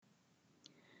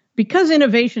Because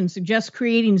innovation suggests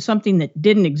creating something that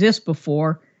didn't exist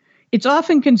before, it's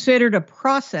often considered a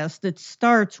process that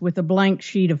starts with a blank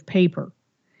sheet of paper.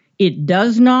 It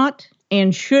does not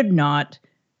and should not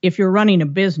if you're running a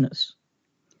business.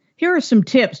 Here are some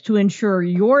tips to ensure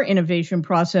your innovation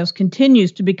process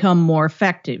continues to become more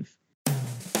effective.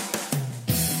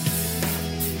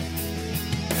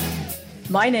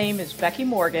 My name is Becky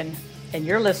Morgan, and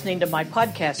you're listening to my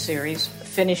podcast series,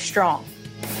 Finish Strong.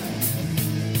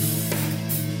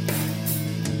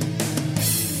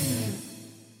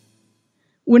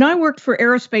 When I worked for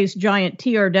aerospace giant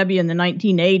TRW in the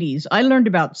 1980s, I learned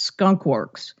about Skunk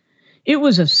Works. It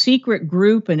was a secret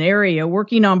group and area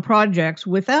working on projects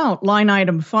without line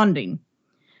item funding.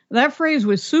 That phrase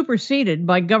was superseded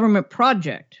by government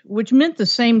project, which meant the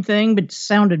same thing but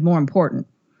sounded more important.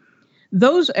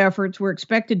 Those efforts were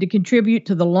expected to contribute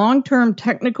to the long-term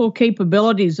technical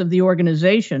capabilities of the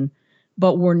organization,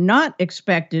 but were not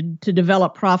expected to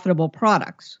develop profitable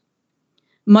products.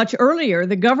 Much earlier,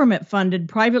 the government funded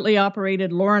privately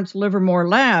operated Lawrence Livermore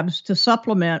Labs to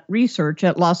supplement research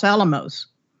at Los Alamos.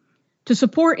 To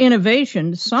support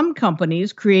innovation, some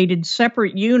companies created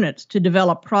separate units to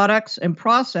develop products and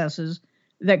processes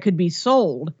that could be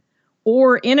sold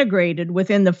or integrated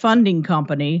within the funding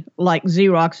company, like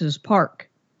Xerox's PARC.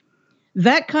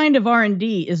 That kind of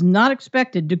R&D is not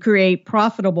expected to create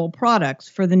profitable products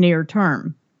for the near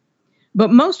term. But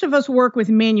most of us work with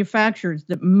manufacturers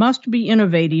that must be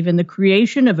innovative in the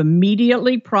creation of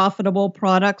immediately profitable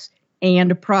products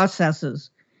and processes.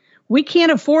 We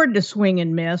can't afford to swing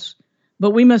and miss,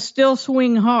 but we must still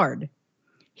swing hard.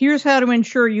 Here's how to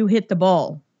ensure you hit the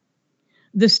ball.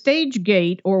 The stage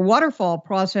gate or waterfall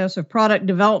process of product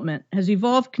development has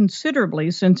evolved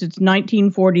considerably since its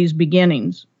 1940s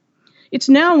beginnings. It's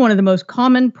now one of the most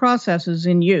common processes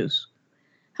in use.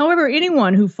 However,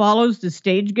 anyone who follows the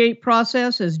stage gate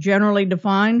process as generally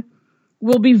defined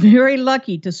will be very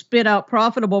lucky to spit out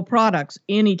profitable products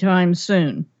anytime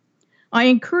soon. I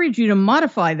encourage you to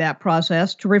modify that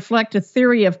process to reflect a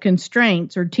theory of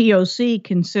constraints or TOC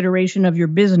consideration of your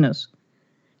business.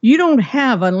 You don't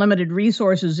have unlimited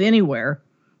resources anywhere,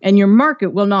 and your market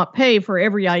will not pay for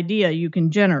every idea you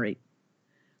can generate.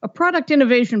 A product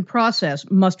innovation process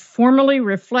must formally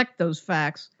reflect those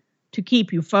facts to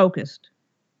keep you focused.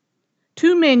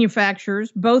 Two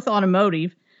manufacturers, both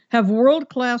automotive, have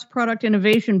world-class product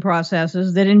innovation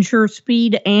processes that ensure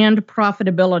speed and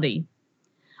profitability.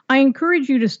 I encourage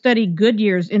you to study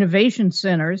Goodyear's innovation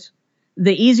centers,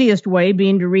 the easiest way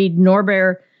being to read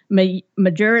Norbert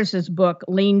Majerus's book,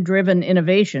 Lean-Driven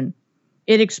Innovation.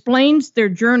 It explains their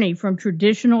journey from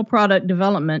traditional product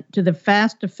development to the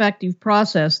fast, effective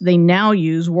process they now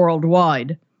use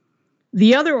worldwide.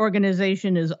 The other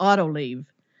organization is Autoliv.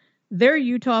 Their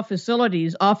Utah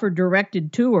facilities offer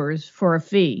directed tours for a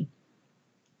fee.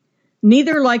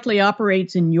 Neither likely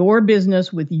operates in your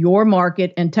business with your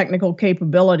market and technical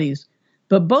capabilities,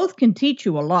 but both can teach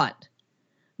you a lot.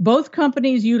 Both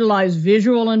companies utilize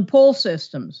visual and pull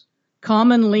systems,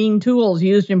 common lean tools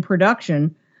used in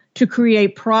production, to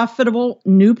create profitable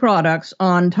new products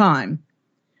on time.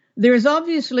 There's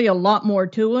obviously a lot more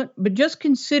to it, but just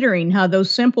considering how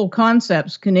those simple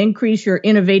concepts can increase your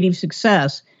innovative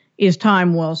success is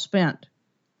time well spent.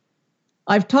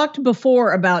 I've talked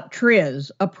before about TRIZ,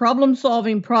 a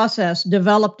problem-solving process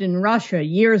developed in Russia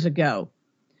years ago.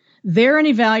 There, an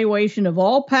evaluation of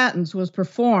all patents was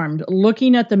performed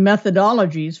looking at the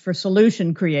methodologies for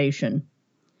solution creation.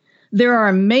 There are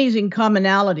amazing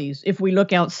commonalities if we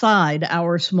look outside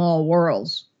our small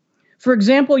worlds. For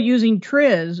example, using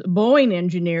TRIZ, Boeing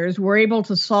engineers were able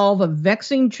to solve a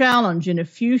vexing challenge in a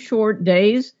few short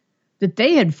days that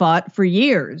they had fought for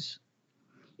years.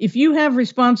 If you have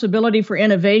responsibility for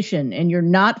innovation and you're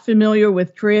not familiar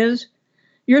with TRIZ,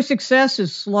 your success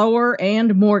is slower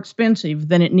and more expensive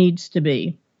than it needs to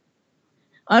be.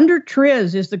 Under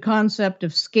TRIZ is the concept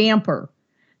of SCAMPER,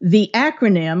 the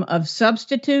acronym of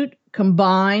substitute,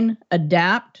 combine,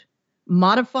 adapt,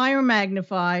 modify or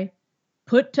magnify,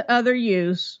 put to other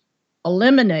use,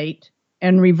 eliminate,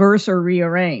 and reverse or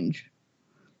rearrange.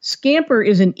 SCAMPER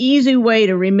is an easy way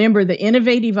to remember the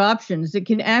innovative options that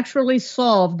can actually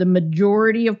solve the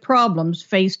majority of problems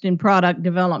faced in product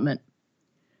development.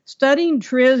 Studying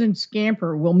TRIZ and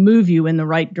SCAMPER will move you in the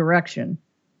right direction.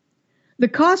 The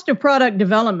cost of product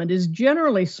development is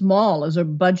generally small as a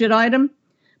budget item,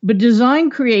 but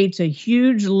design creates a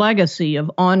huge legacy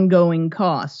of ongoing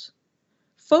costs.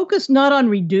 Focus not on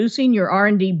reducing your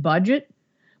R&D budget,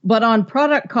 but on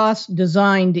product costs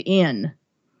designed in.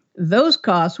 Those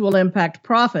costs will impact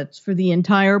profits for the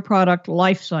entire product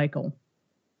life cycle.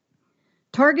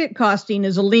 Target costing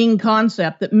is a lean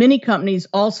concept that many companies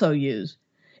also use.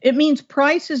 It means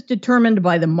price is determined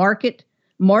by the market,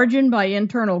 margin by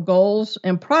internal goals,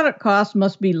 and product cost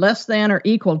must be less than or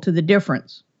equal to the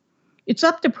difference. It's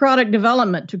up to product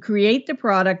development to create the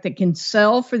product that can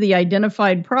sell for the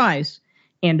identified price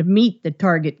and meet the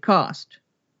target cost.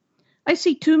 I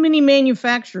see too many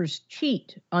manufacturers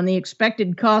cheat on the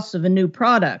expected costs of a new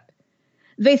product.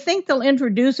 They think they'll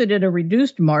introduce it at a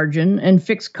reduced margin and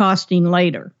fix costing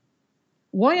later.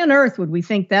 Why on earth would we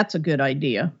think that's a good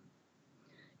idea?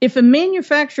 If a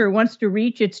manufacturer wants to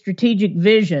reach its strategic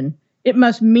vision, it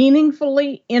must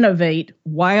meaningfully innovate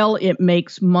while it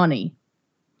makes money.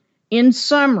 In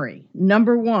summary,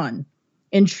 number 1,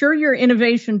 ensure your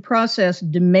innovation process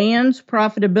demands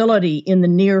profitability in the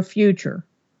near future.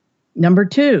 Number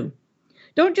 2,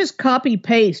 don't just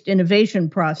copy-paste innovation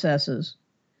processes.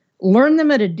 Learn them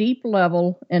at a deep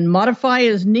level and modify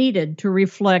as needed to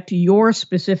reflect your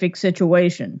specific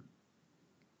situation.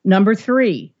 Number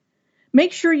 3,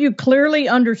 make sure you clearly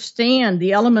understand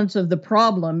the elements of the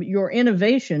problem your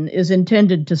innovation is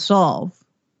intended to solve.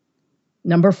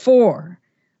 Number 4,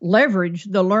 leverage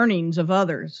the learnings of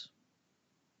others.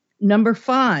 Number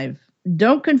 5,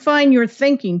 don't confine your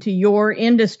thinking to your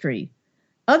industry.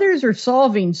 Others are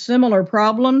solving similar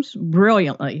problems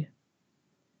brilliantly.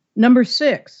 Number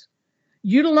 6,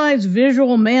 utilize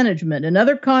visual management and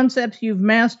other concepts you've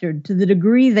mastered to the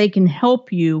degree they can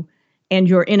help you and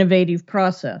your innovative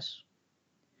process.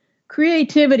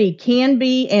 Creativity can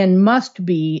be and must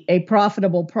be a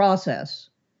profitable process.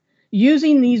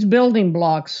 Using these building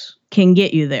blocks can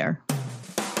get you there.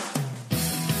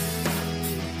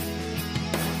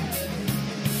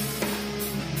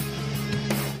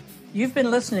 You've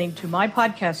been listening to my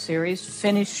podcast series,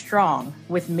 Finish Strong,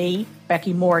 with me,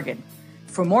 Becky Morgan.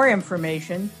 For more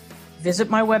information, visit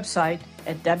my website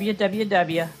at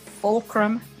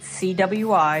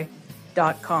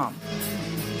www.fulcrumcwi.com.